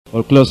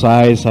We'll close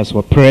our eyes as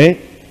we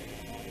pray.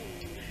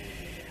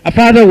 Our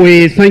Father,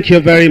 we thank you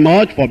very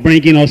much for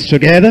bringing us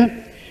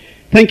together.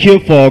 Thank you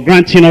for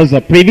granting us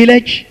the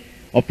privilege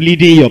of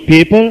leading your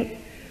people.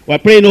 We're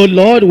praying, oh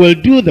Lord, we'll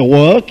do the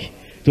work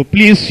to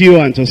please you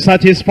and to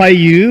satisfy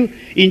you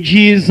in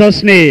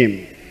Jesus'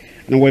 name.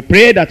 And we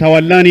pray that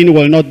our learning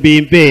will not be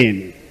in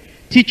vain.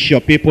 Teach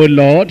your people,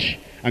 Lord,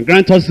 and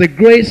grant us the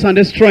grace and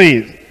the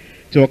strength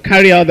to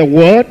carry out the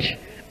word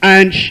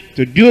and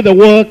to do the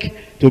work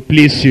to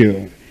please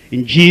you.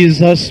 In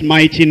Jesus'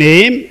 mighty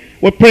name,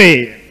 we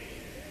pray.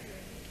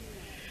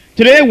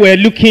 Today we're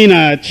looking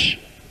at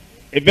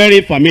a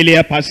very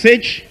familiar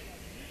passage,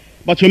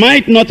 but you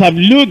might not have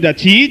looked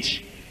at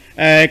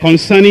it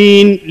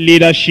concerning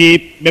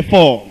leadership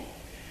before.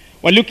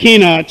 We're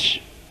looking at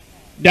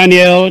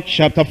Daniel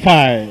chapter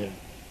 5.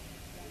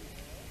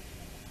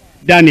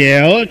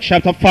 Daniel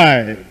chapter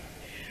 5.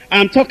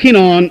 I'm talking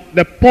on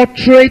the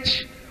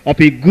portrait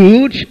of a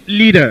good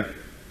leader.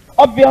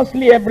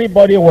 Obviously,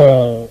 everybody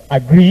will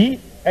agree,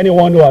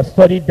 anyone who has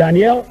studied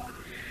Daniel,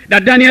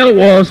 that Daniel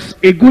was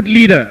a good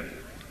leader.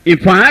 In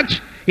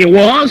fact, he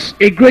was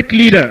a great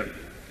leader.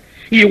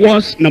 He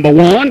was, number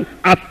one,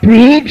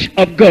 approved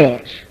of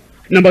God.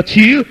 Number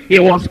two, he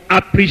was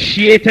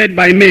appreciated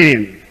by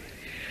men.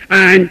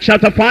 And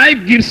chapter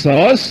 5 gives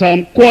us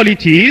some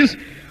qualities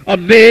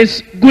of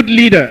this good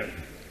leader.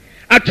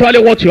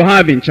 Actually, what you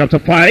have in chapter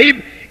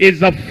 5 is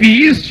the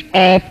feast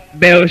of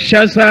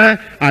Belshazzar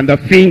and the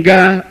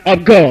finger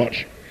of God.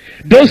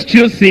 Those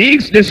two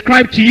things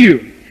describe to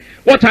you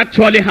what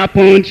actually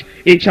happened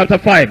in chapter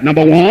 5.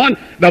 Number one,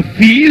 the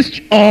feast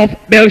of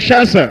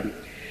Belshazzar.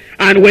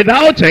 And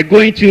without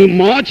going too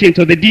much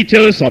into the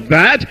details of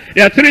that,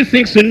 there are three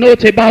things to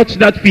note about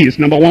that feast.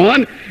 Number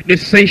one, the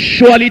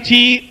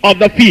sensuality of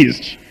the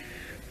feast.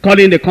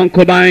 Calling the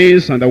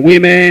concubines and the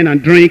women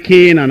and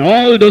drinking and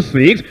all those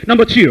things.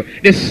 Number two,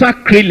 the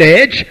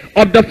sacrilege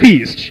of the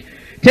feast.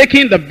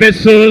 Taking the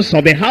vessels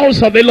of the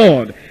house of the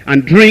Lord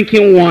and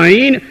drinking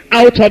wine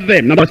out of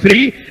them. Number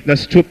three, the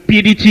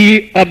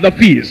stupidity of the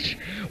feast.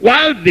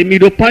 While the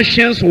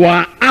Medo-Persians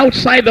were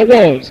outside the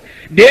walls,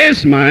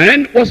 this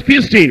man was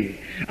feasting.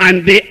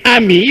 And the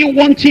army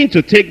wanting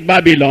to take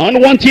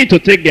Babylon, wanting to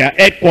take their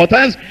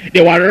headquarters,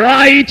 they were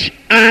right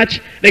at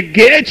the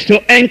gate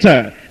to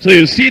enter. So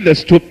you see the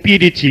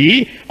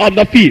stupidity of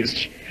the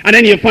feast. And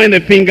then you find the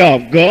finger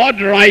of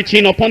God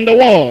writing upon the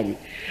wall.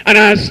 And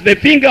as the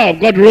finger of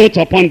God wrote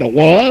upon the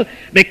wall,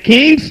 the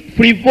king's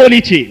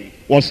frivolity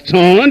was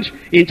turned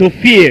into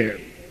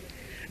fear.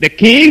 The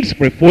king's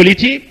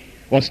frivolity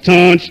was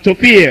turned to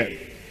fear.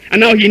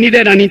 And now he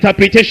needed an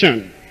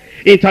interpretation.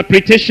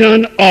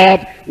 Interpretation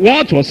of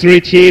what was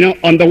written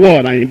on the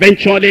wall. And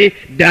eventually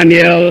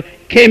Daniel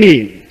came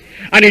in.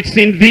 And it's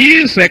in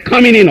this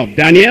coming in of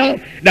Daniel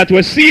that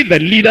we see the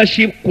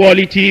leadership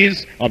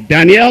qualities of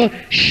Daniel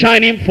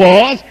shining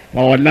forth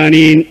for our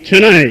learning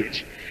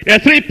tonight. There are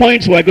 3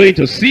 points we're going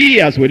to see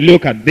as we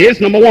look at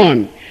this. Number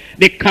one,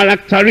 the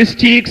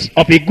characteristics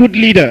of a good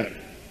leader.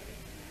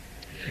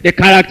 The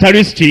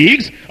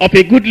characteristics of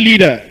a good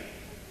leader.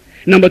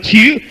 Number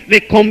two, the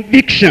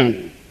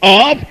conviction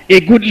of a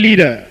good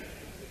leader.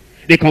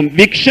 The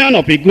conviction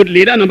of a good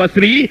leader. Number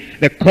three,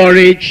 the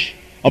courage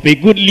of a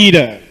good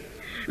leader.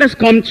 Let's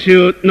come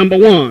to number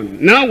one.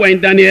 Now we're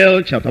in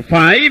Daniel chapter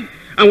 5,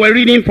 and we're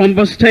reading from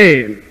verse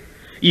 10.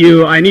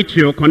 I need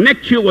to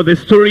connect you with the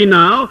story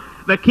now.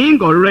 The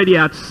king already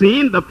had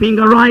seen the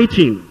finger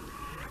writing,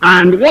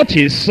 and what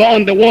he saw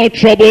on the wall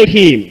troubled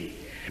him,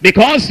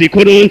 because he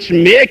couldn't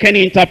make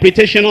any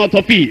interpretation out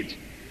of it.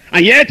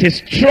 And yet it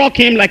struck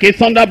him like a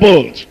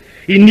thunderbolt.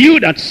 He knew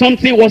that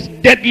something was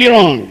deadly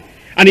wrong,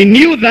 and he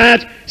knew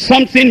that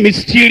something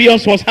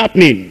mysterious was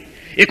happening.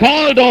 He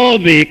called all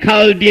the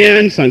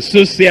Chaldeans and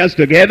soothsayers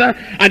together,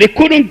 and they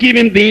couldn't give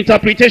him the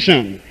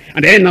interpretation.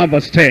 And then now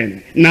verse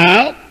 10.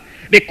 Now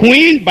the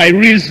queen, by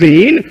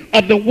reason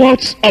of the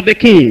words of the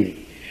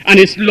king and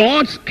his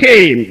lords,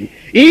 came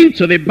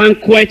into the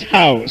banquet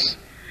house.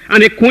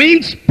 And the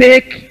queen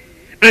spake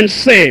and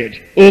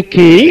said, O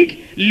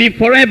king, live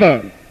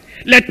forever.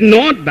 Let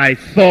not thy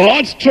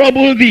thoughts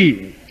trouble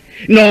thee,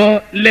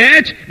 nor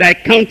let thy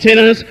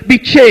countenance be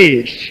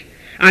changed.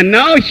 And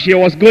now she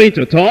was going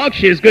to talk.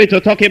 She is going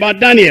to talk about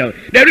Daniel.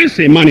 There is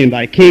a man in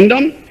thy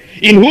kingdom,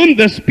 in whom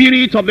the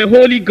spirit of the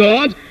holy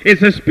God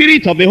is the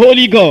spirit of the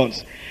holy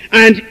gods.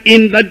 And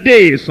in the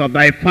days of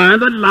thy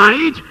father,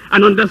 light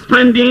and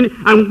understanding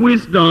and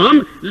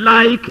wisdom,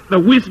 like the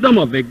wisdom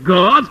of the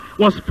gods,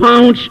 was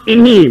found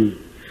in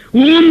him,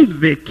 whom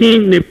the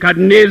king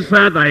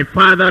Nebuchadnezzar, thy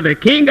father, the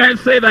king, I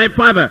say thy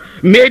father,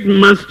 made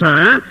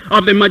master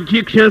of the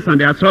magicians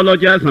and the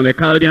astrologers and the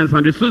Chaldeans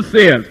and the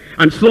soothsayers,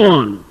 and so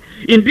on.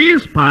 In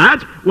this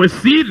part, we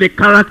see the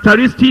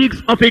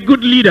characteristics of a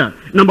good leader.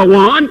 Number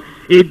one,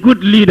 a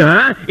good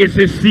leader is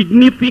a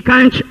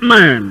significant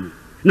man.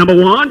 Number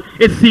one,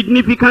 a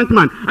significant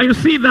man. And you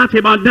see that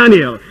about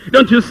Daniel.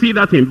 Don't you see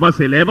that in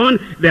verse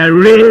 11?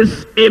 There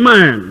is a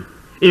man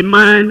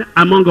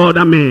among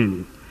other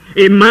men.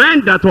 A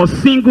man that was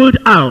singled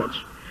out.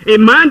 A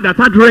man that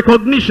had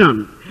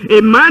recognition.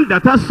 A man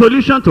that has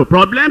solution to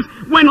problems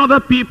when other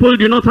people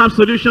do not have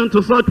solution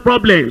to such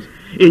problems.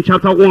 In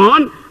chapter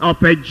 1 of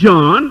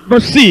John,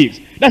 verse 6,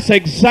 that's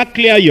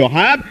exactly how you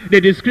have the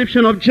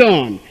description of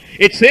John.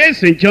 It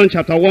says in John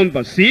chapter 1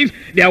 verse 6,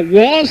 there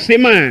was a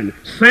man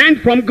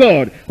sent from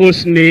God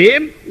whose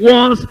name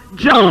was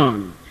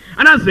John.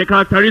 And that's the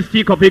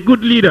characteristic of a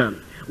good leader.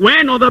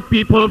 When other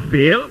people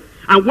fail,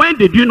 and when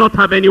they do not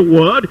have any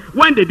word,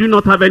 when they do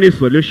not have any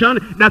solution,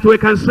 that we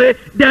can say,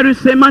 there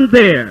is a man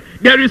there,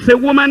 there is a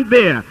woman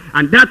there.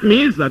 And that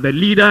means that the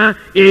leader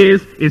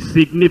is a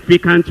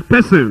significant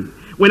person.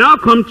 We now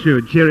come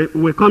to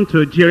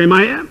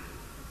Jeremiah.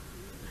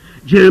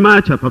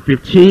 Jeremiah chapter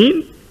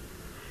 15,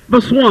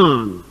 verse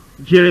 1.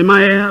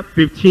 Jeremiah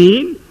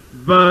 15,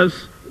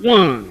 verse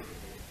 1.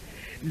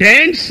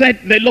 Then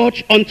said the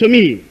Lord unto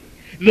me,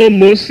 though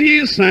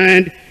Moses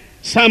and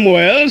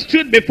Samuel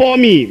stood before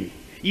me,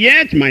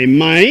 yet my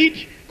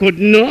mind could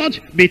not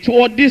be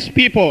toward these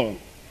people.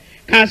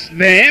 Cast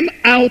them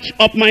out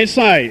of my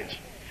sight,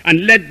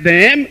 and let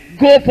them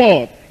go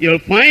forth. You'll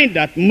find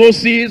that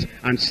Moses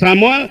and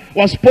Samuel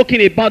was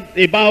spoken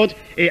about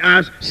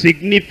as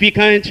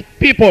significant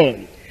people.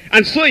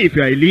 And so if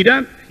you're a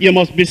leader, you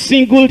must be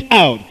singled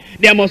out.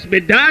 There must be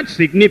that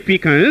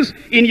significance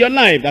in your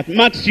life that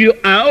marks you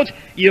out.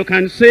 You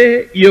can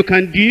say, you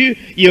can do,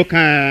 you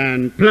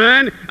can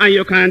plan, and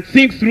you can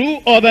think through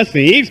other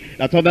things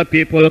that other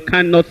people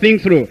cannot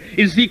think through.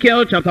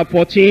 Ezekiel chapter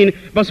 14,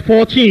 verse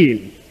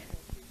 14.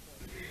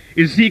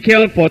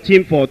 Ezekiel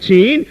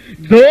 14:14.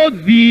 Though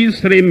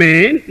these three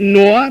men,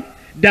 Noah,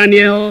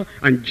 Daniel,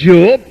 and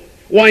Job,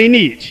 were in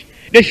it,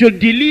 they should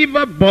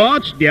deliver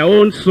but their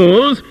own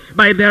souls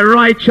by their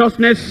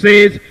righteousness,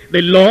 says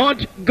the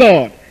Lord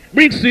God.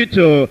 Brings you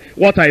to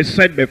what I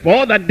said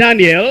before, that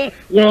Daniel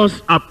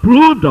was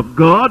approved of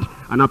God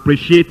and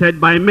appreciated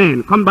by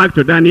men. Come back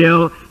to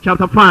Daniel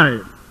chapter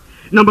 5.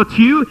 Number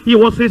 2, he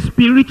was a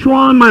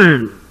spiritual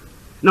man.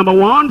 Number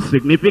 1,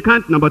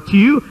 significant. Number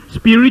 2,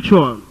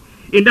 spiritual.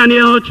 In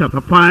Daniel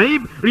chapter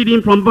 5,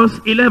 reading from verse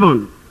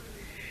 11.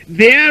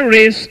 There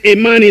is a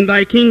man in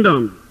thy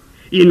kingdom,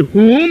 in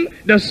whom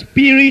is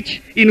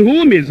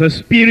the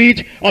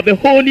spirit of the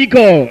holy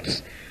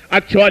gods.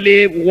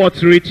 Actually,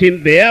 what's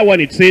written there when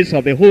it says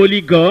of the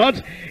holy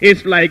gods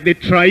is like the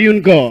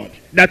triune God.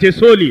 That is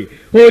holy.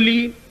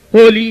 Holy,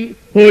 holy,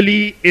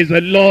 holy is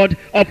the Lord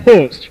of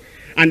hosts.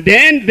 And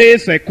then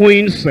this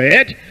queen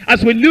said,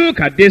 as we look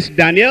at this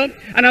Daniel,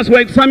 and as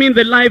we examine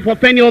the life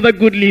of any other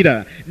good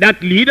leader,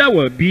 that leader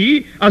will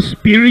be a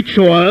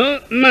spiritual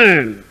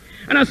man.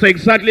 And that's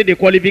exactly the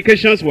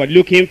qualifications we're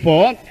looking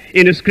for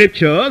in the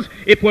scriptures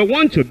if we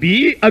want to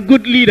be a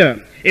good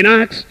leader. In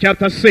Acts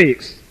chapter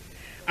 6.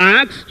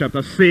 Acts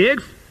chapter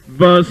 6,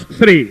 verse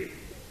 3.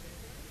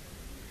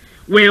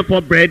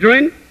 Wherefore,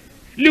 brethren,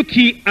 look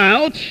ye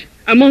out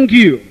among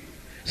you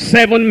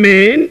 7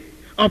 men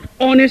of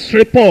honest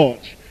report,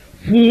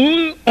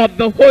 full of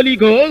the Holy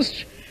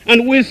Ghost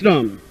and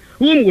wisdom,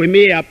 whom we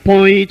may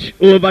appoint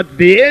over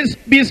this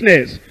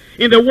business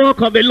in the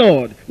work of the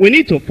Lord. We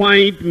need to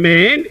find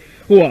men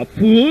who are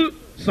full,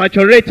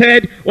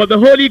 saturated with the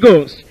Holy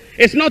Ghost.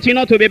 It's not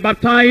enough to be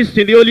baptized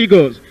in the Holy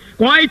Ghost.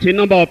 Quite a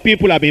number of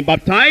people have been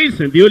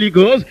baptized in the Holy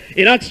Ghost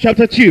in Acts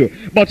chapter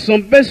 2. But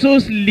some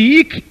vessels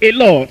leak a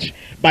lot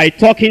by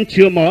talking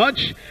too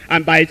much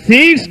and by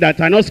things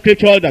that are not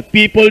scriptural that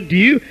people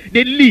do.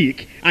 They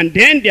leak. And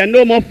then they are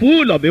no more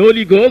full of the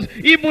Holy Ghost,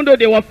 even though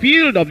they were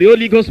filled of the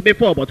Holy Ghost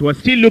before. But we're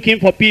still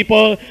looking for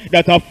people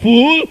that are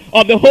full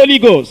of the Holy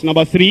Ghost.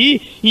 Number 3,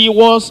 he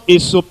was a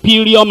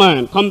superior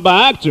man. Come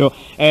back to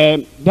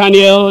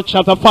Daniel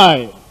chapter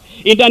 5.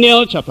 In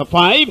Daniel chapter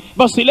 5,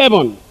 verse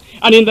 11.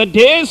 And in the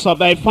days of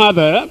thy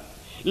father,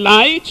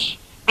 light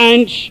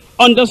and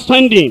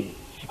understanding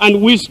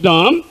and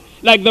wisdom,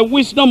 like the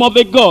wisdom of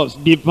the gods,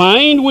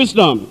 divine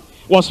wisdom,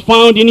 was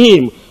found in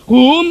him,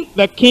 whom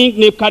the king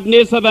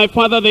Nebuchadnezzar, thy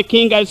father, the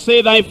king, I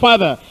say thy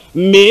father,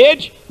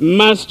 made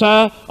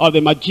master of the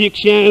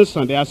magicians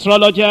and the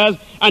astrologers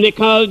and the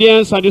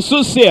Chaldeans and the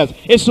soothsayers.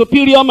 A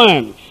superior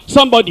man,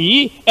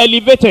 somebody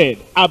elevated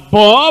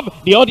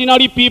above the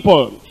ordinary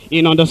people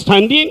in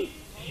understanding,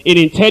 in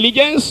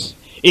intelligence,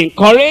 in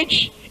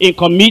courage, in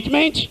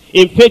commitment,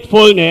 in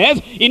faithfulness,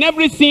 in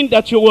everything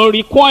that you will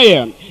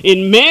require.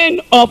 In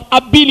men of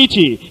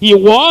ability, he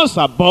was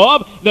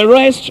above the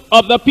rest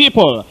of the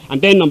people.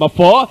 And then number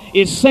 4,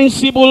 a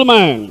sensible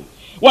man.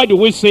 Why do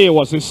we say he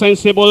was a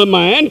sensible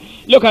man?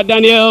 Look at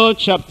Daniel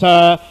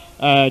chapter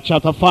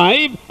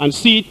 5 and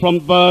see it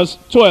from verse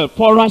 12.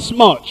 For as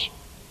much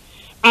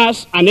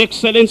as an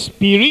excellent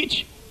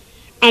spirit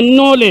and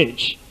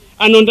knowledge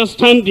and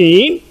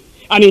understanding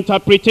and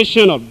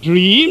interpretation of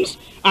dreams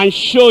and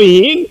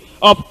showing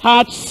of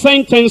hard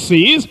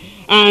sentences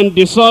and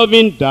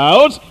dissolving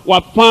doubts were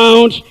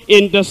found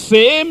in the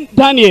same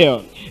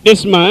Daniel.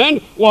 This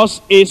man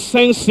was a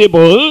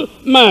sensible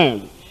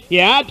man. He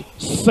had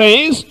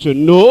sense to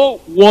know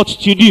what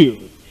to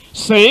do,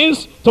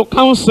 sense to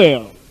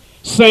counsel,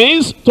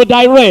 sense to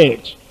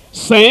direct,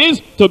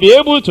 sense to be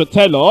able to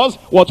tell us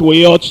what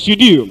we ought to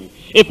do.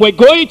 If we're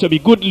going to be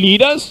good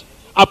leaders,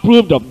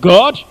 approved of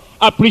God,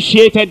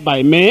 appreciated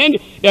by men.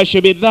 There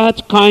should be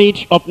that kind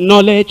of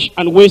knowledge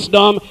and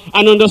wisdom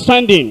and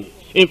understanding.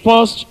 In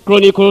 1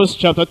 Chronicles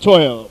chapter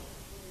 12.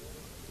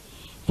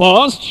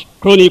 1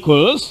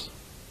 Chronicles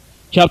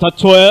chapter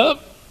 12,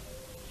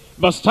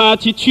 verse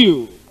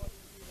 32.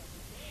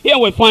 Here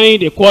we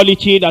find a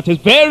quality that is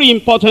very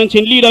important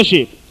in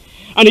leadership.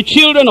 And the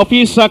children of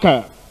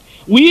Issachar,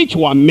 which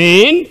were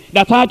men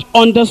that had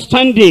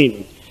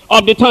understanding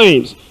of the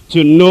times,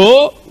 to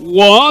know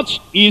what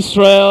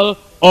Israel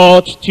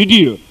ought to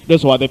do.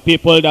 Those were the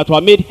people that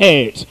were made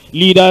heads,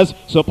 leaders,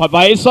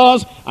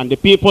 supervisors, and the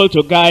people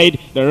to guide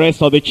the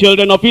rest of the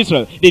children of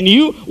Israel. They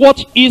knew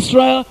what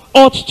Israel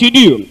ought to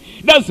do.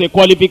 That's the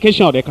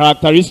qualification of the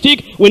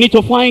characteristic we need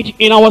to find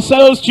in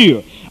ourselves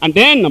too. And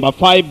then number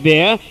 5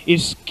 there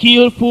is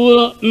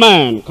skillful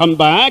man. Come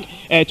back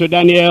to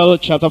Daniel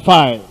chapter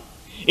 5.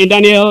 In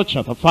Daniel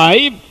chapter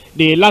 5,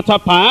 the latter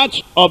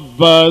part of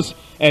verse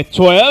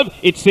 12,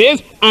 it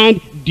says, and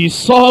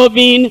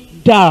dissolving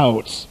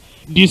doubts.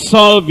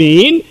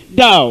 Dissolving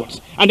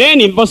doubts. And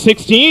then in verse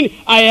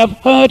 16, I have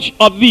heard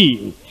of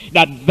thee,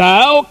 that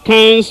thou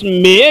canst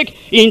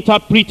make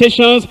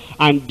interpretations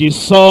and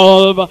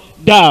dissolve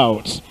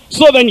doubts.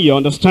 So then you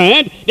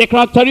understand the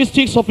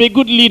characteristics of a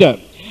good leader.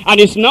 And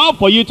it's now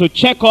for you to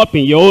check up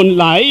in your own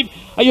life.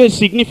 Are you a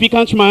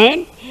significant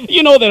man?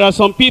 You know, there are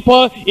some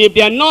people, if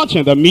they are not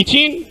in the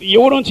meeting,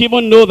 you wouldn't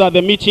even know that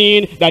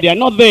they are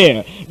not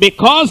there.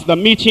 Because the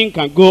meeting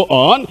can go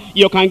on,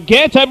 you can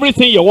get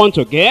everything you want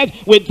to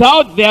get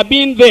without their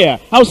being there.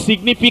 How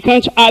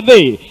significant are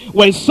they?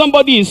 When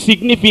somebody is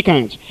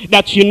significant,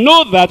 that you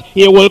know that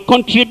he will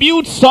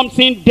contribute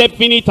something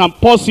definite and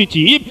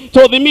positive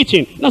to the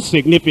meeting. Not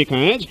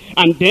significant.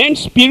 And then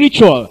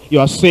spiritual. You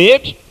are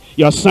saved,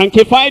 you are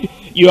sanctified,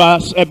 you are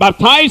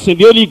baptized in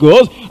the Holy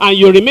Ghost, and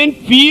you remain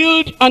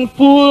filled and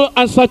full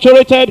and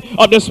saturated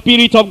of the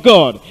Spirit of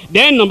God.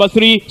 Then number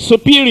 3,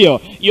 superior.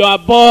 You are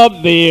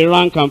above the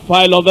rank and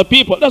file of the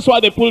people. That's why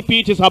the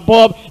pulpit is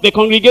above the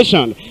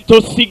congregation,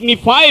 to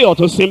signify or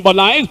to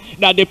symbolize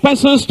that the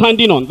person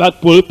standing on that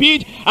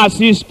pulpit, as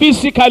he is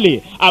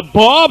physically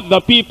above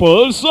the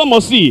people, so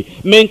must he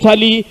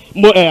mentally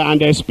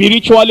and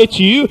spiritually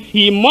too.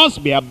 He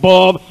must be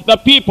above the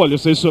people.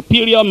 It's a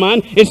superior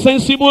man, a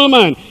sensible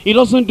man. He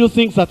doesn't do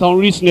things that are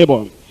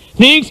unreasonable,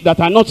 things that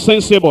are not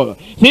sensible,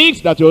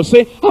 things that you'll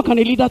say, how can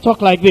a leader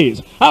talk like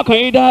this? How can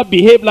a leader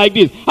behave like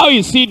this? How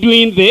is he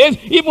doing this?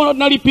 Even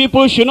ordinary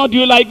people should not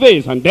do like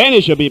this. And then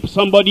it should be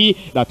somebody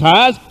that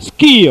has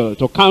skill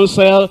to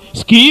counsel,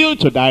 skill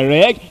to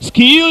direct,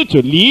 skill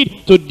to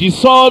lead, to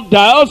dissolve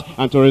doubts,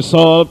 and to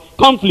resolve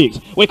conflicts.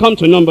 We come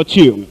to number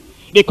 2,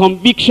 the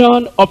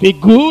conviction of a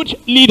good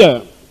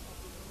leader.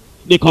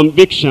 The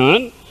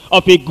conviction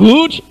of a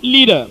good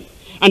leader.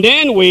 And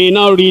then we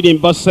now read in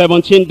verse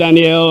 17,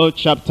 Daniel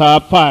chapter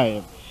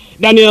 5.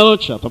 Daniel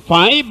chapter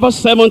 5, verse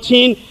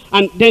 17,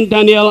 and then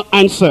Daniel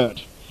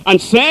answered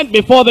and said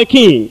before the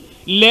king,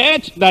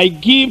 let thy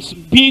gifts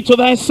be to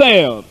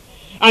thyself,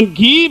 and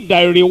give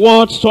thy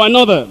rewards to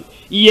another.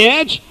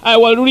 Yet I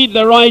will read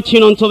the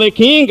writing unto the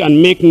king,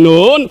 and make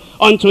known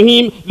unto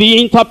him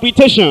the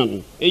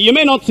interpretation. You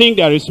may not think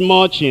there is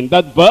much in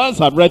that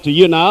verse I've read to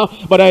you now,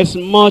 but there is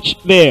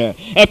much there.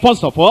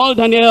 First of all,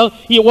 Daniel,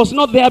 he was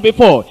not there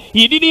before.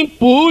 He didn't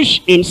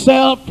push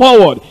himself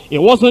forward. He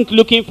wasn't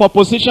looking for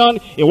position.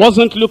 He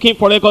wasn't looking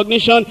for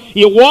recognition.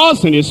 He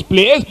was in his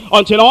place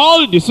until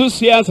all the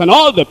soothsayers and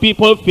all the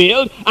people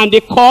failed, and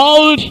they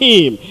called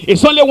him.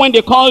 It's only when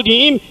they called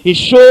him, he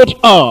showed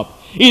up.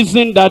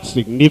 Isn't that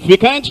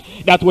significant?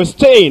 That we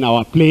stay in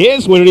our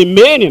place, we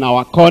remain in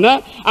our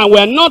corner, and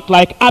we're not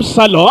like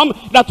Absalom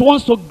that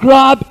wants to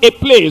grab a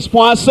place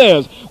for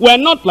ourselves. We're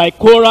not like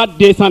Korah,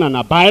 Dathan, and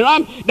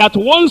Abiram that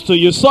wants to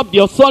usurp the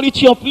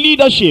authority of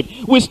leadership.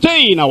 We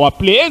stay in our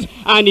place,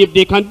 and if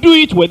they can do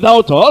it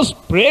without us,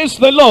 praise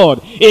the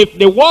Lord. If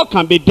the work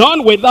can be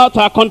done without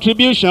our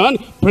contribution,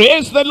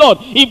 praise the Lord.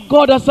 If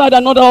God has had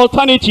another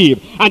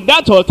alternative, and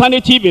that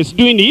alternative is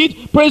doing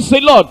it, praise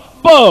the Lord.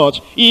 But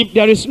if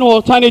there is no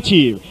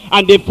alternative,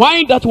 and they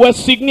find that we're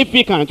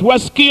significant, we're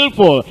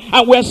skillful,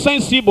 and we're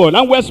sensible,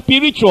 and we're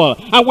spiritual,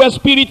 and we're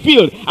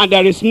spirit-filled, and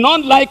there is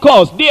none like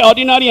us, they're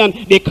ordinary,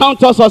 and they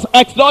count us as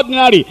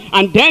extraordinary,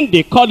 and then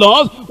they call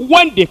us,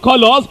 when they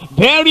call us,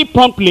 very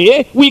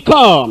promptly we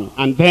come.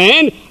 And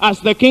then, as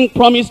the king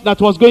promised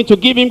that was going to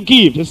give him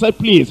gift, he said,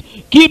 please,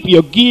 keep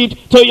your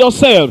gift to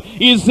yourself.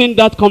 Isn't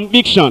that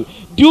conviction?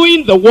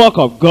 Doing the work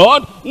of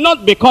God,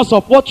 not because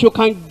of what you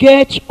can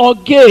get or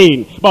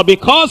gain, but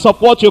because of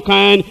what you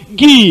can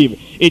give.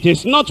 It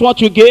is not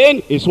what you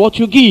gain, it's what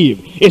you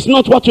give. It's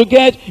not what you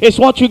get, it's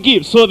what you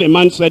give. So the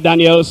man said,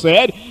 Daniel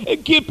said,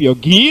 keep your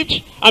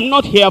gift. I'm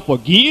not here for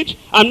gift.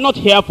 I'm not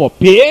here for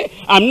pay.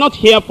 I'm not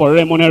here for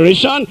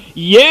remuneration.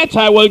 Yet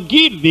I will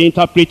give the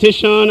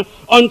interpretation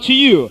unto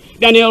you.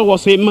 Daniel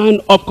was a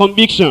man of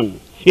conviction.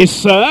 He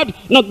served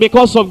not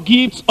because of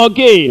gifts or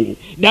gain.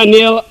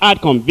 Daniel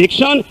had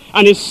conviction,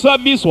 and his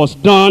service was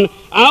done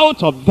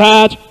out of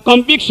that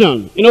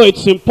conviction. You know,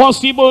 it's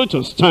impossible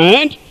to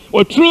stand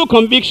With true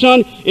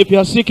conviction, if you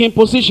are seeking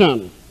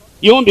position,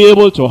 you won't be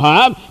able to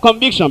have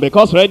conviction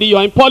because already you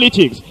are in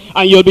politics.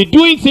 And you'll be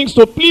doing things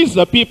to please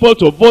the people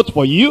to vote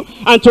for you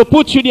and to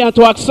put you there and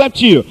to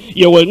accept you.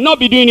 You will not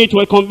be doing it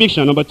with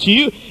conviction. Number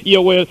two,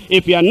 you will,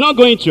 if you are not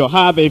going to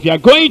have, if you are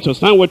going to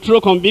stand with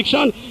true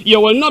conviction, you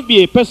will not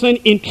be a person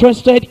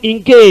interested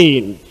in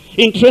gain,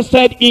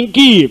 interested in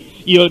give.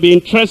 You'll be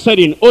interested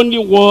in only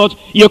what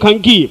you can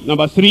give.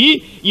 Number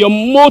three, your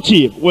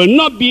motive will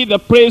not be the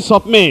praise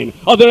of men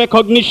or the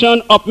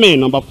recognition of men.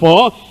 Number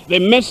four, the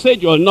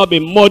message will not be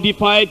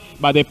modified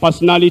by the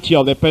personality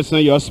of the person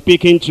you're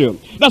speaking to.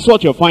 That's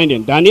what you'll find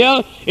in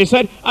Daniel. He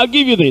said, I'll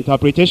give you the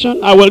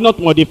interpretation. I will not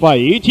modify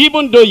it.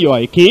 Even though you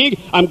are a king,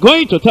 I'm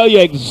going to tell you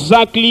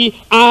exactly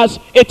as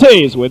it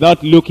is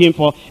without looking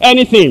for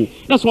anything.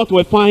 That's what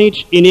we find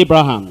in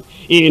Abraham.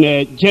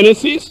 In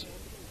Genesis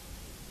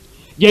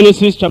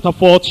chapter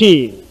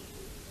 14.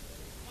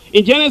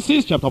 In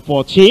Genesis chapter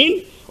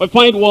 14, we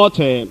find what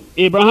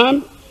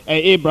Abraham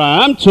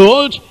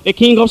told the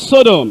king of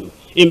Sodom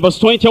in verse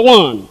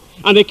 21.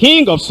 And the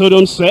king of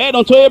Sodom said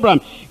unto Abraham,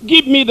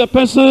 give me the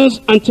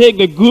persons and take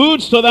the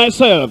goods to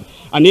thyself.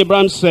 And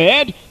Abraham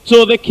said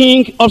to the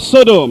king of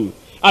Sodom,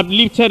 I've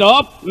lifted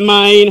up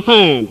mine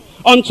hand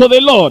unto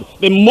the Lord,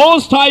 the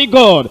Most High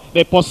God,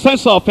 the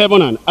possessor of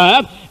heaven and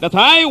earth, that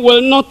I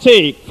will not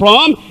take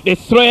from the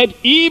thread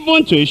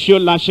even to a shoe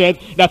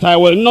lashet, that I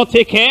will not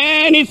take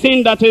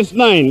anything that is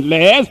thine,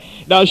 lest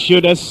thou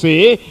shouldest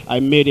say, I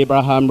made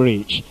Abraham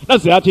rich.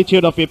 That's the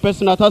attitude of a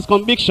person that has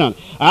conviction.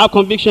 I have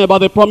conviction about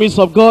the promise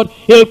of God.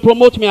 He'll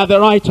promote me at the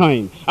right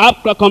time. I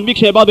have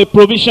conviction about the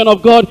provision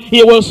of God.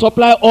 He will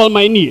supply all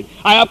my needs.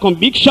 I have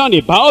conviction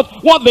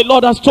about what the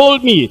Lord has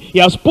told me. He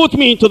has put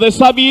me into the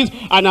service,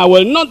 and I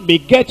will not be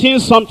getting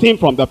something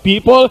from the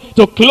people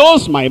to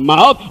close my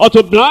mouth or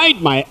to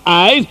blind my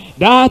eyes.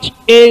 That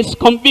is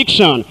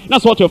conviction.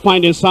 That's what you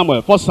find in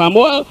Samuel. 1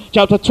 Samuel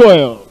chapter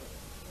 12.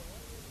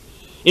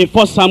 In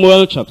 1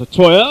 Samuel chapter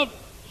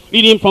 12,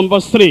 reading from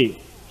verse 3,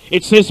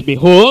 it says,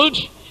 behold,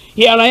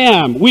 here I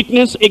am,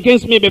 witness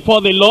against me before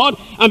the Lord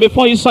and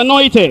before his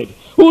anointed.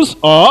 Whose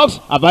ox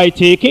have I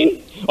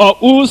taken? Or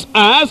whose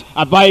ass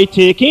have I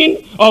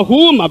taken? Or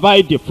whom have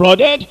I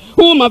defrauded?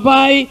 Whom have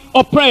I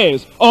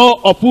oppressed?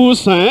 Or of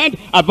whose hand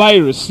have I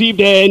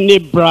received any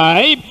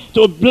bribe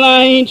to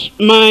blind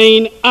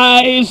mine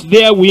eyes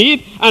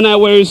therewith? And I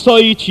will restore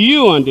it to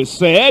you. And they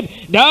said,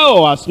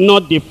 thou hast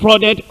not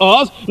defrauded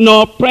us,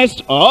 nor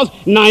oppressed us,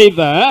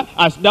 neither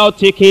hast thou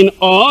taken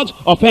aught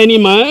of any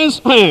man's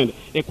hand.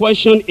 The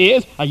question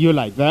is, are you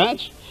like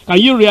that? Can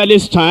you really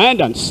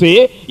stand and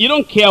say, you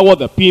don't care what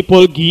the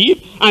people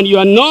give, and you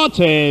are not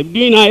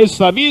doing eye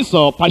service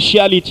or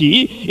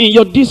partiality in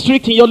your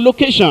district, in your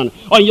location,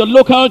 or in your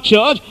local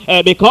church,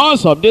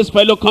 because of this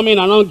fellow coming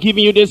around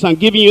giving you this and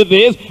giving you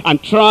this,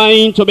 and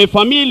trying to be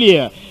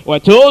familiar? We're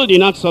told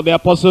in Acts of the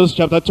Apostles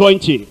chapter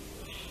 20.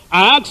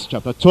 Acts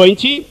chapter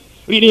 20,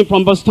 reading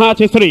from verse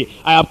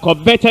 33. I have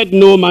coveted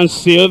no man's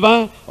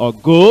silver or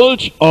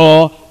gold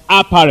or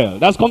apparel.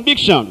 That's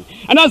conviction.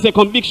 And that's the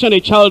conviction a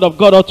child of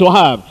God ought to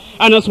have.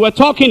 And as we're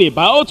talking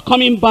about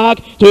coming back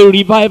to a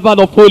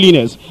revival of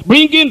holiness,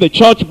 bringing the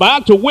church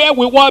back to where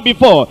we were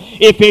before,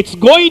 if it's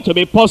going to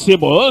be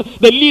possible,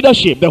 the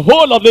leadership, the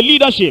whole of the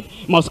leadership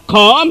must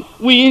come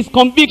with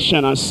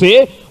conviction and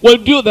say, we'll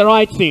do the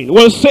right thing,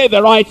 we'll say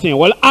the right thing,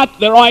 we'll act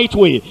the right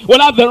way, we'll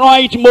have the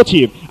right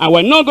motive, and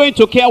we're not going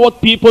to care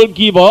what people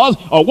give us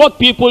or what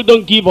people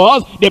don't give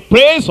us. The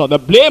praise or the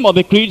blame or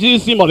the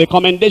criticism or the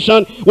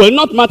commendation will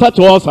not matter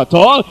to us at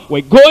all.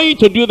 We're going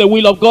to do the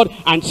will of God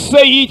and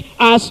say it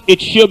as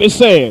it should be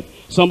said.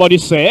 Somebody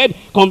said,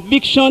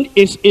 conviction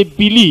is a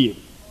belief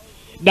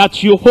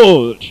that you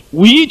hold,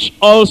 which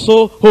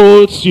also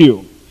holds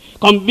you.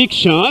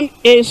 Conviction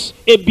is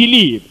a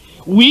belief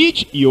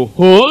which you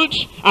hold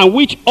and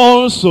which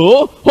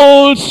also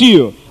holds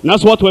you. And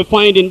that's what we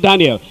find in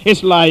Daniel.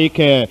 It's like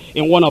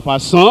in one of our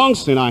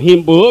songs in our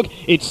hymn book,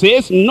 it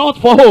says, not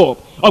for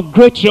hope of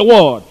great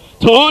reward,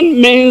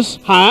 turn men's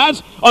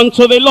hearts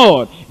unto the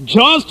Lord.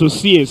 Just to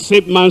see a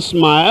saved man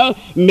smile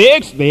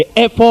makes the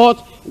effort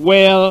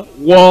well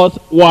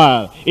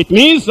worthwhile. It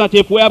means that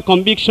if we have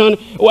conviction,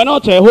 we're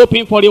not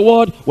hoping for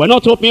reward, we're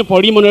not hoping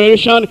for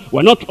remuneration,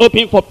 we're not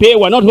hoping for pay,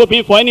 we're not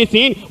hoping for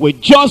anything. We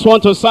just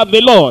want to serve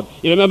the Lord.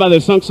 You remember the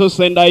song, So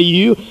Send I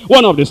You?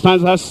 One of the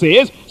stanzas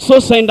says, so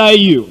send I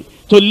you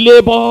to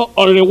labor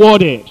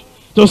unrewarded,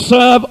 to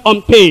serve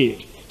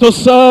unpaid, to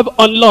serve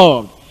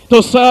unloved,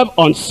 to serve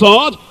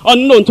unsought,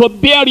 unknown, to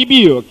bear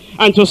rebuke,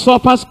 and to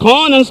suffer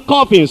scorn and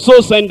scoffing.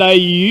 So send I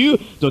you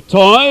to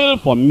toil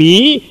for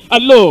me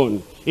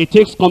alone. It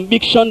takes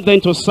conviction then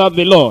to serve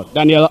the Lord,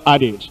 Daniel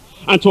added,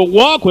 and to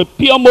walk with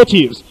pure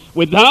motives,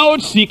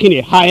 without seeking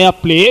a higher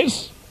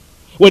place,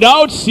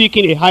 without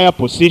seeking a higher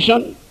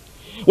position,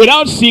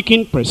 without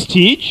seeking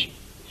prestige,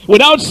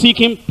 without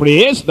seeking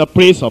praise, the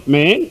praise of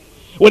men,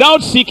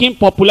 without seeking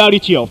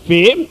popularity or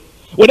fame,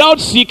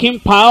 without seeking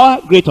power,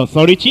 great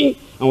authority,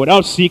 and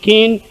without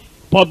seeking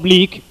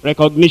public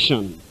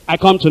recognition. I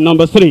come to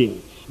number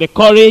 3, the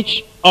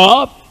courage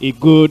of a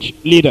good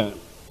leader.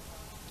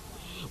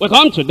 We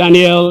come to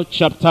Daniel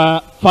chapter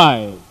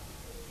 5.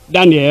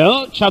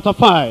 Daniel chapter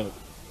 5.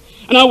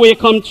 And now we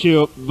come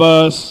to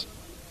verse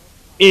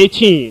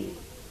 18.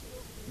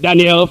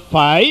 Daniel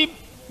 5,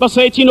 verse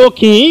 18, O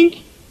king,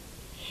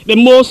 the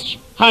most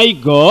high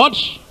God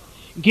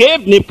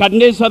gave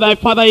Nebuchadnezzar thy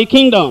father a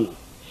kingdom,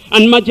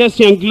 and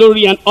majesty and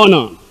glory and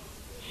honor.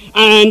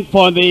 And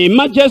for the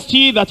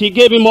majesty that he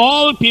gave him,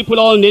 all people,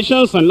 all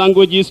nations and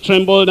languages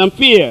trembled and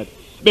feared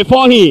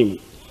before him.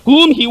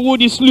 Whom he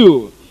would he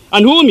slew,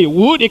 and whom he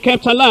would he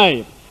kept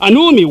alive, and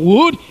whom he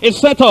would he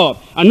set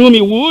up, and whom he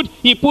would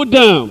he put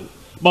down.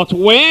 But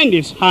when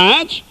his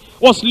heart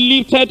was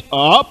lifted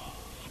up,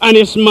 and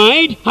his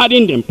mind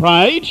hardened in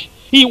pride,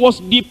 he was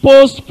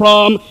deposed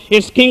from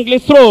his kingly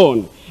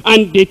throne,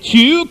 and they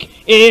took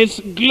his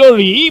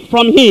glory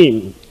from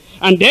him.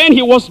 And then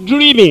he was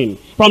driven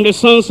from the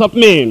sons of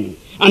men,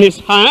 and his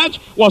heart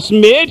was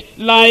made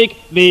like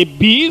the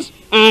beast,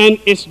 and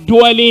his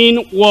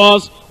dwelling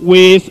was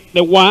with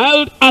the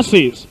wild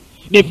asses.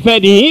 They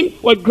fed him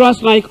with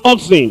grass like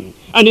oxen,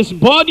 and his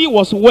body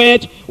was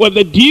wet with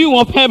the dew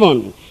of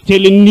heaven,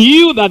 till he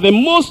knew that the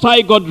Most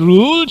High God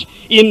ruled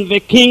in the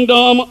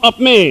kingdom of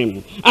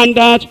men, and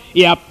that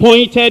he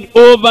appointed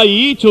over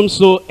it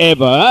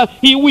whomsoever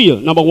he will.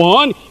 Number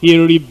one, he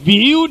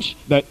revealed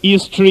the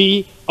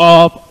history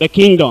of the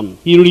kingdom.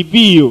 He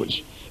revealed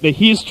the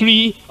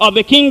history of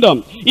the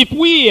kingdom. If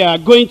we are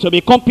going to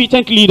be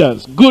competent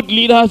leaders, good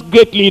leaders,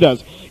 great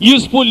leaders,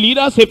 useful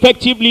leaders,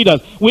 effective leaders,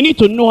 we need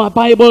to know our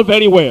Bible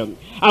very well.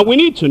 And we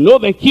need to know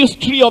the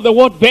history of the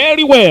world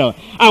very well.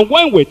 And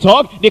when we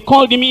talk, they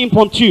called him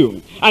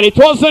impromptu. And it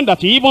wasn't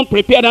that he even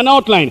prepared an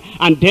outline.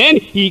 And then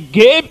he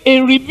gave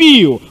a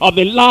review of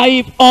the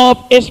life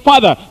of his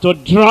father to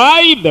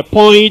drive the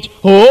point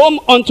home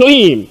unto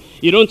him.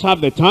 You don't have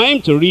the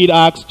time to read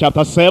Acts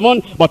chapter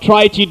 7, but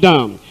write it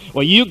down.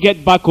 When you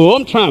get back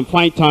home, try and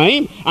find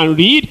time and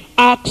read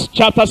Acts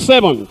chapter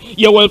 7.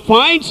 You will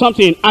find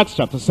something in Acts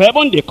chapter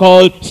 7 they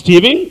called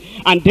Stephen.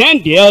 And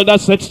then the elder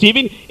said,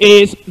 Stephen,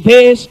 is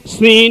this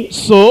thing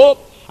so?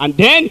 And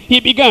then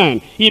he began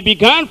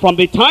from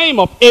the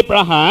time of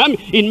Abraham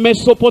in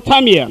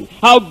Mesopotamia,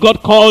 how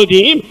God called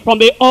him from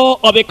the Ur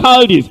of the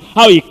Chaldees,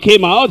 how he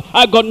came out,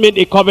 how God made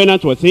a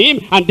covenant with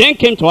him, and then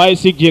came to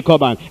Isaac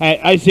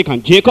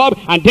and Jacob,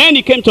 and then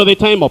he came to the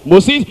time of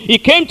Moses, he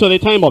came to the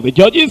time of the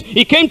judges,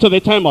 he came to the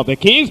time of the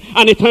kings,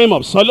 and the time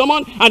of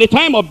Solomon, and the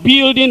time of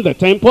building the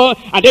temple,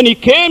 and then he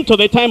came to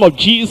the time of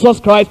Jesus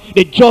Christ,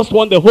 the just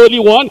one, the holy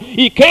one.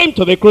 He came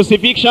to the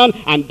crucifixion,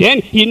 and then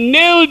he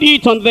nailed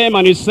it on them,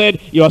 and he said,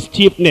 you are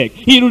stiff-necked.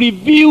 He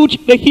revealed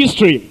the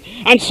history.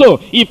 And so,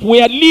 if we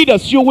are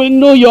leaders, you will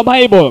know your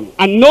Bible.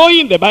 And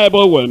knowing the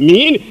Bible will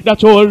mean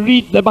that you will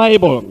read the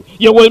Bible.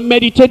 You will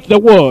meditate the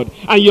word.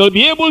 And you'll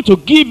be able to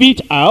give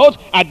it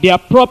out at the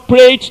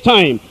appropriate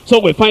time. So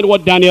we find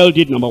what Daniel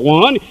did. Number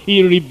one,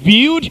 he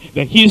revealed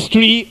the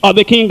history of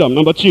the kingdom.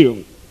 Number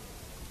two,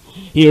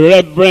 he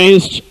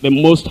reverenced the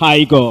Most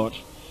High God.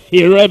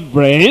 He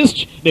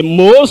reverenced the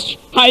Most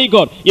High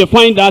God. You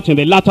find that in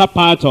the latter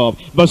part of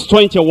verse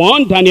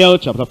 21, Daniel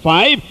chapter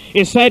 5.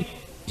 He said,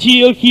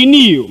 till he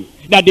knew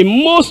that the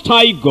Most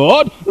High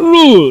God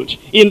ruled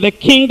in the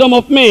kingdom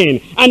of men,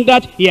 and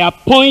that he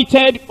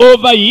appointed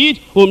over it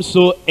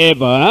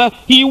whomsoever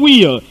he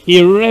will.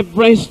 He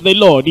reverenced the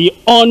Lord. He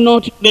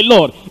honored the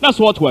Lord. That's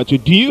what we're to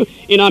do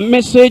in our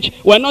message.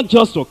 We're not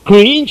just to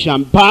cringe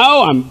and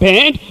bow and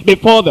bend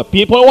before the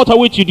people. What are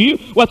we to do?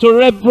 We're to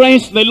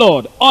reverence the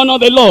Lord, honor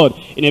the Lord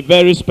in a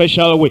very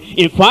special way.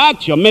 In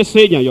fact, your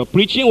message and your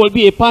preaching will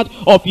be a part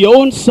of your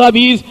own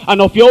service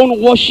and of your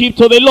own worship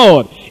to the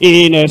Lord.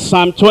 In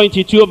Psalm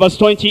 22 verse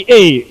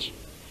 28.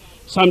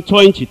 Psalm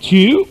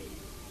 22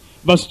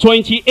 verse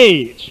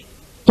 28.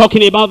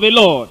 Talking about the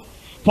Lord.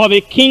 For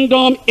the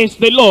kingdom is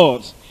the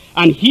Lord's,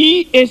 and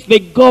he is the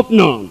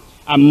governor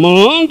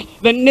among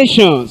the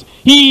nations.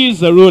 He is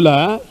the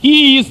ruler,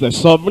 he is the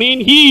sovereign,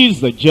 he is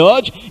the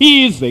judge,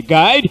 he is the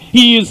guide,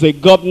 he is the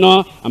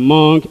governor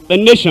among the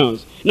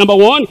nations. Number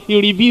one,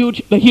 he revealed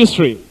the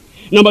history.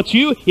 Number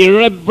two, he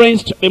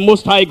reverenced the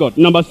Most High God.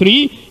 Number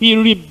three, he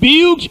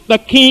rebuked the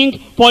king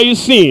for his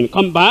sin.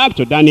 Come back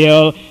to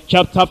Daniel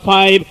chapter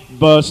 5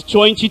 verse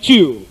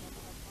 22.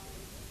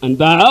 And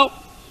thou,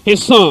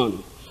 his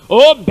son,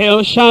 O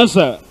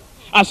Belshazzar,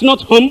 hast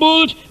not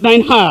humbled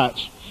thine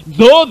heart,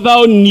 though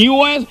thou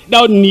knewest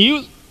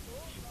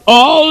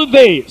all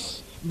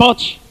this,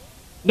 but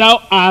thou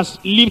hast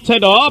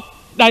lifted up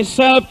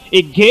thyself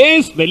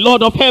against the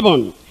Lord of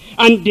heaven,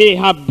 and they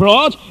have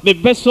brought the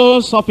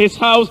vessels of his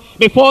house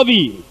before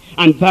thee,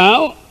 and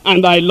thou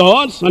and thy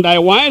lords and thy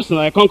wives and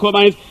thy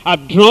concubines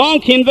have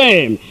drunk in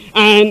them,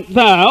 and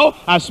thou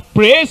hast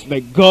praised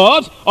the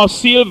gods of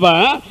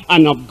silver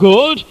and of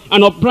gold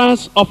and of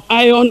brass, of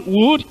iron,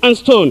 wood, and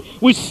stone,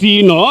 which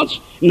see not,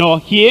 nor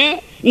hear,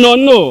 nor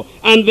know,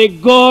 and the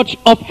God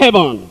of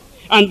heaven,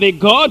 and the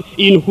God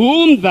in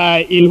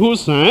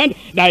whose hand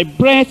thy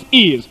breath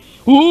is,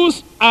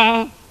 whose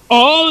are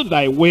all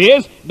thy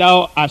ways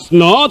thou hast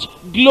not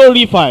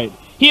glorified.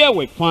 Here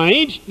we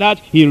find that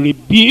he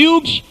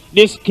rebuked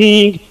this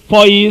king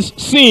for his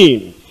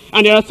sin.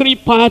 And there are three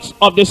parts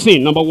of the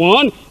sin. Number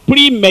one,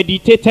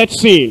 premeditated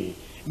sin.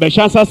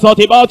 Belshazzar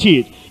thought about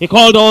it. He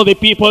called all the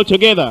people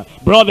together,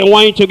 brought the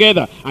wine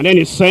together, and then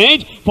he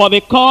said, for the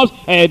cups,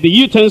 the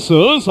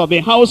utensils of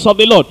the house of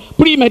the Lord.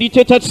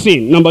 Premeditated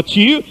sin. Number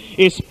two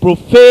is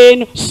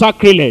profane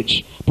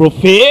sacrilege.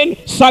 Profane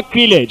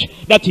sacrilege.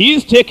 That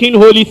is taking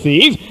holy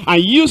things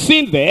and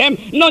using them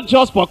not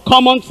just for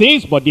common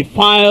things, but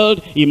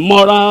defiled,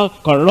 immoral,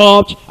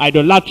 corrupt,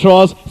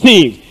 idolatrous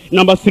things.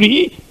 Number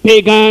three,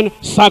 pagan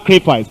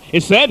sacrifice. He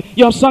said,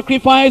 you have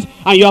sacrificed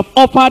and you have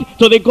offered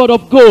to the God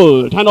of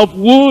gold and of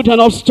wood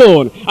and of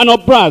stone and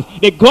of brass,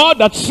 the God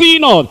that see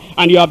not,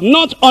 and you have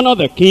not honored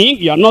the king,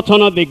 you have not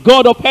honored the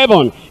God of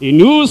heaven, in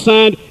whose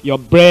hand your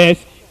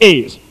breath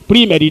is.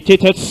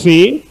 Premeditated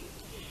sin,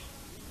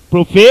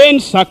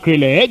 profane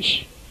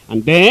sacrilege,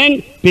 and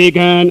then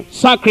pagan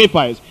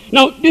sacrifice.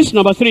 Now, this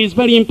number three is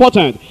very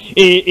important.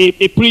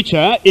 A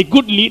preacher, a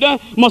good leader,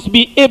 must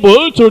be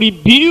able to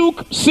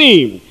rebuke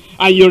sin.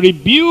 And you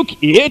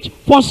rebuke it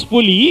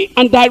forcefully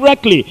and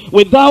directly,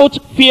 without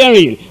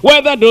fearing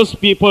whether those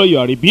people you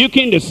are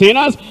rebuking, the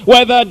sinners,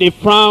 whether they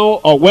frown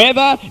or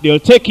whether they'll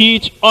take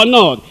it or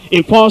not.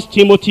 In 1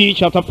 Timothy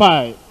chapter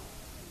 5.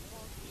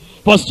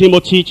 1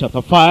 Timothy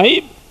chapter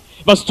 5,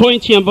 verse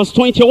 20 and verse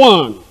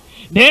 21.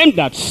 Them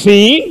that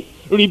sin,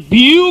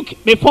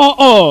 rebuke before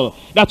all,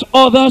 that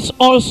others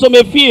also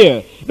may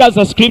fear. That's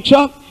the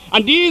scripture.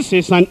 And this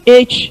is an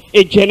age,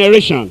 a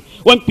generation,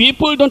 when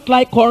people don't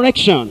like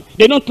correction,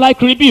 they don't like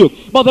rebuke,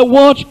 but the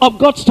word of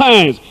God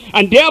stands,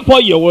 and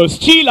therefore you will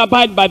still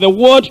abide by the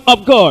word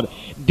of God.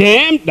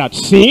 Them that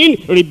sin,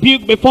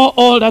 rebuke before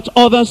all, that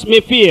others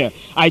may fear.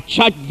 I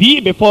charge thee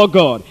before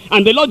God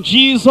and the Lord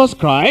Jesus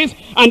Christ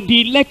and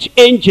the elect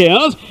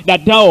angels,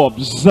 that thou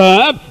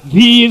observe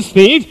these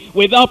things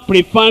without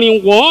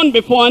preferring one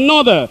before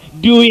another,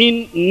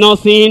 doing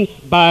nothing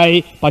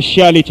by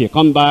partiality.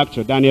 Come back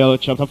to Daniel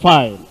chapter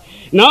 5.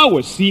 Now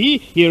we see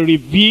he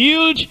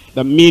revealed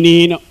the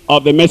meaning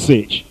of the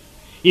message.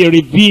 He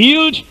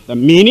revealed the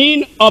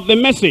meaning of the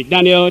message.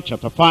 Daniel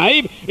chapter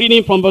 5,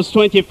 reading from verse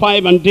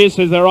 25, and this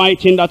is the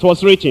writing that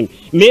was written.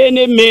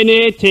 Mene,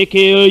 mene,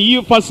 tekel,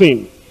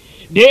 upharsin.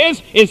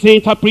 This is the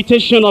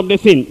interpretation of the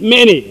thing.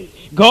 Mene.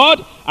 God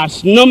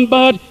has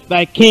numbered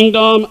thy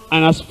kingdom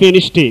and has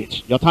finished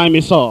it. Your time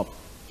is up.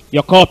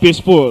 Your cup is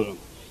full.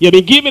 You've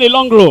been given a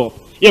long rope.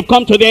 You've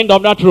come to the end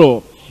of that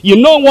rope.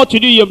 You know what to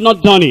do, you have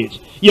not done it.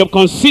 You have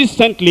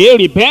consistently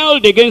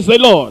rebelled against the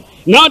Lord.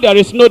 Now there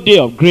is no day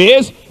of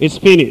grace. It's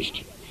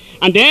finished.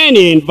 And then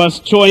in verse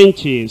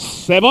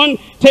 27,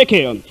 take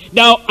it.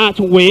 Thou art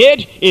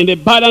weighed in the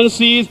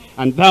balances,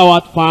 and thou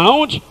art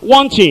found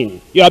wanting.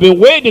 You have been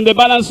weighed in the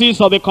balances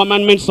of the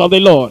commandments of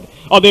the Lord,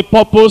 of the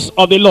purpose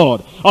of the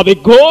Lord, of the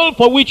goal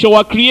for which you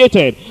were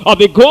created, of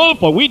the goal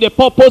for which, the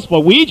purpose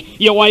for which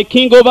you are a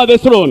king over the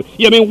throne.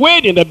 You have been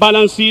weighed in the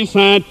balances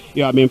and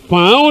you have been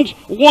found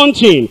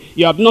wanting.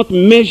 You have not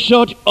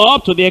measured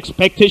up to the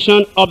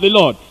expectation of the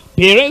Lord.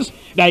 Parents,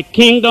 thy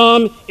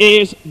kingdom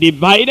is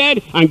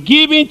divided and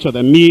given to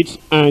the meats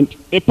and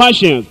the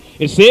passions.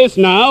 It says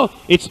now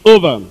it's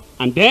over.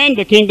 And then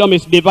the kingdom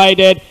is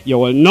divided. You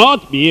will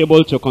not be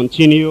able to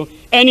continue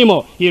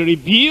anymore. He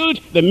revealed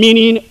the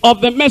meaning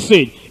of the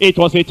message. It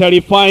was a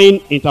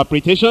terrifying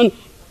interpretation,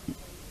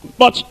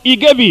 but he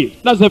gave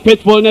it. That's the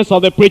faithfulness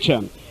of the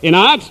preacher. In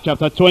Acts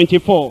chapter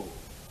 24.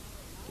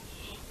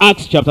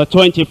 Acts chapter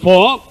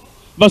 24,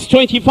 verse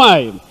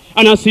 25.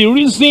 And as he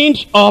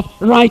reasoned of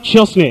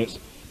righteousness,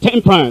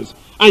 temperance,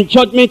 and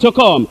judgment to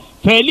come,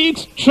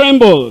 Felix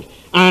trembled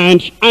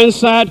and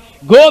answered,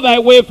 go thy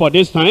way, for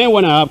this time,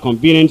 when I have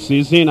convenient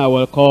season, I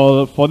will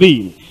call for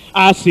thee.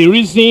 As he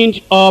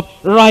reasoned of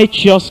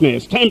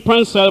righteousness,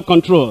 temperance,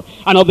 self-control,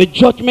 and of the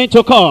judgment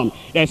to come,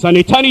 there's an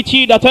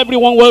eternity that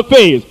everyone will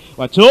face.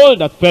 We're told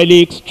that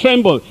Felix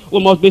trembled.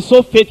 We must be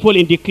so faithful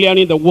in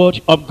declaring the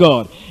word of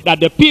God,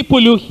 that the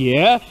people who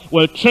hear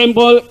will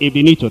tremble if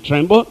they need to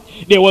tremble.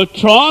 They will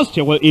trust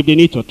if they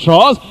need to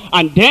trust.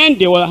 And then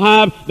they will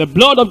have the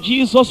blood of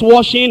Jesus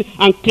washing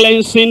and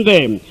cleansing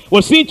them.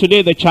 We'll see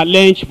today the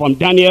challenge from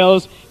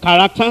Daniel's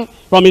character,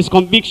 from his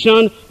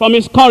conviction, from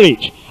his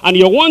courage. And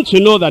you want to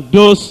know that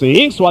those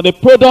things were the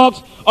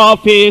products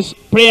of his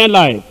prayer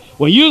life.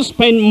 When you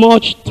spend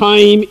much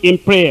time in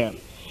prayer,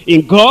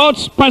 in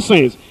God's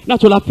presence,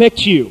 that will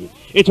affect you.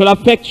 It will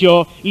affect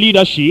your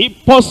leadership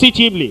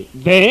positively.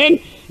 Then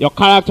your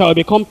character will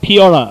become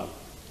purer.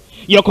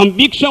 Your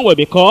conviction will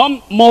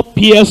become more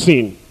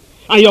piercing.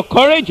 And your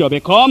courage will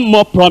become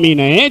more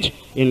prominent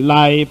in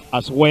life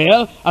as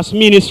well as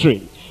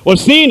ministry. We're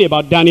seeing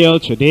about Daniel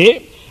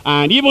today.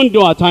 And even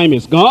though our time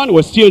is gone,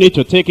 we still need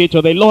to take it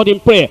to the Lord in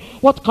prayer.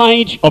 What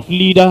kind of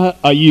leader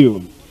are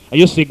you? Are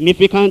you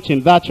significant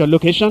in that your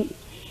location?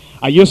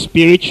 Are you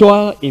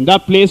spiritual in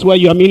that place where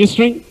you are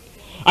ministering?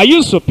 Are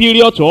you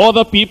superior to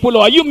other people,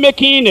 or are you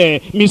making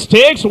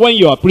mistakes when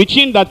you are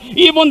preaching that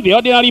even the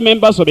ordinary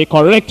members will be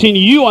correcting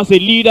you as a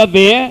leader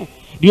there?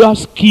 Do you have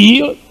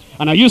skill?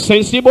 And are you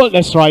sensible?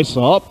 Let's rise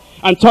up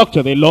and talk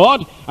to the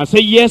Lord and say,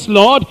 yes,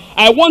 Lord,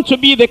 I want to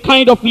be the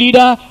kind of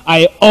leader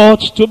I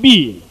ought to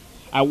be.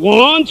 I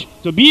want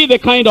to be the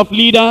kind of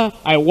leader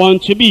I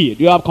want to be.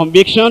 Do you have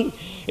conviction?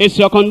 It's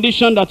your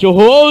condition that you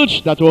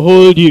hold that will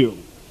hold you.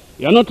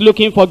 You're not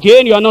looking for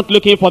gain. You are not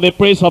looking for the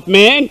praise of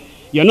men.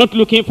 You're not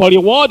looking for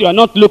reward. You are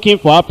not looking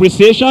for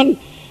appreciation.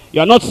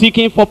 You are not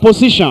seeking for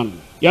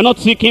position. You're not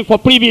seeking for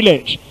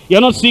privilege.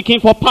 You're not seeking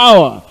for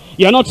power.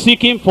 You're not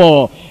seeking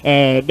for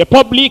the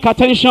public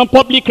attention,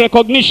 public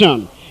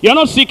recognition. You're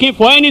not seeking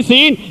for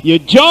anything. You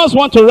just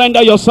want to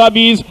render your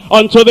service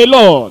unto the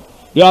Lord.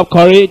 You have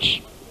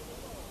courage.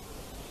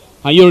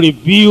 Can you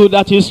review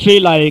that history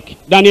like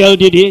Daniel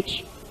did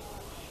it?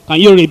 Can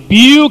you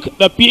rebuke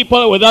the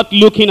people without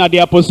looking at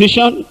their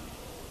position?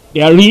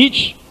 They are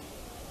rich.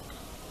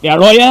 They are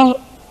royal.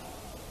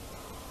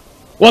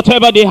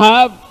 Whatever they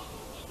have.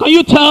 Can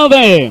you tell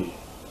them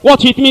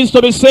what it means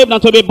to be saved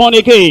and to be born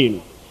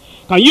again?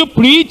 Can you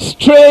preach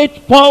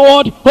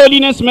straightforward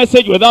holiness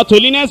message without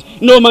holiness?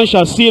 No man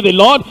shall see the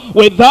Lord,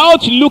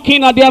 without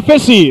looking at their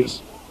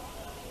faces.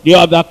 Do you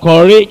have that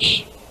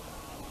courage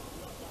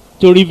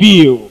to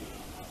reveal,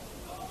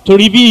 to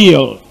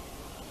reveal,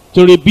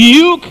 to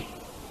rebuke,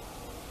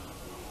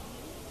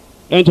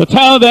 and to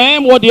tell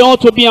them what they ought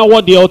to be and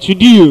what they ought to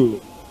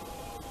do?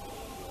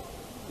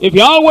 If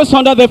you're always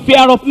under the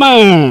fear of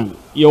man,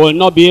 you will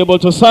not be able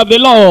to serve the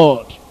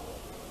Lord.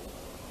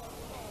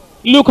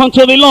 Look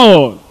unto the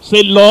Lord.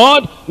 Say,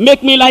 Lord,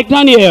 make me like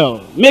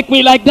Daniel. Make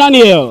me like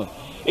Daniel.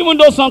 Even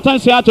though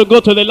sometimes he had to go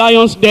to the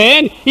lion's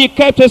den, he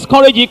kept his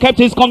courage, he kept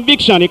his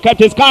conviction, he kept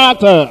his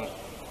character.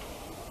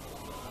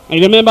 And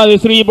you remember the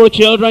three Hebrew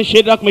children,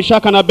 Shadrach,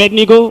 Meshach, and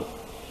Abednego?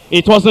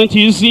 It wasn't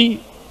easy.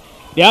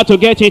 They had to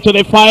get into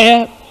the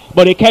fire,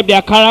 but they kept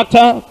their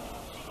character,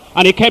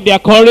 and they kept their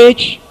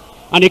courage,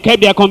 and they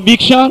kept their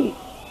conviction.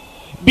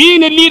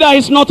 Being a leader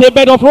is not a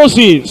bed of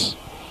roses.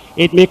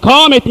 It may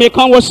come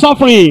with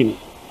suffering,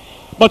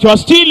 but you are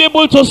still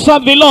able to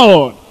serve the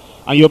Lord,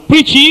 and you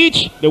preach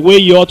it the way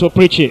you ought to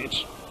preach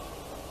it.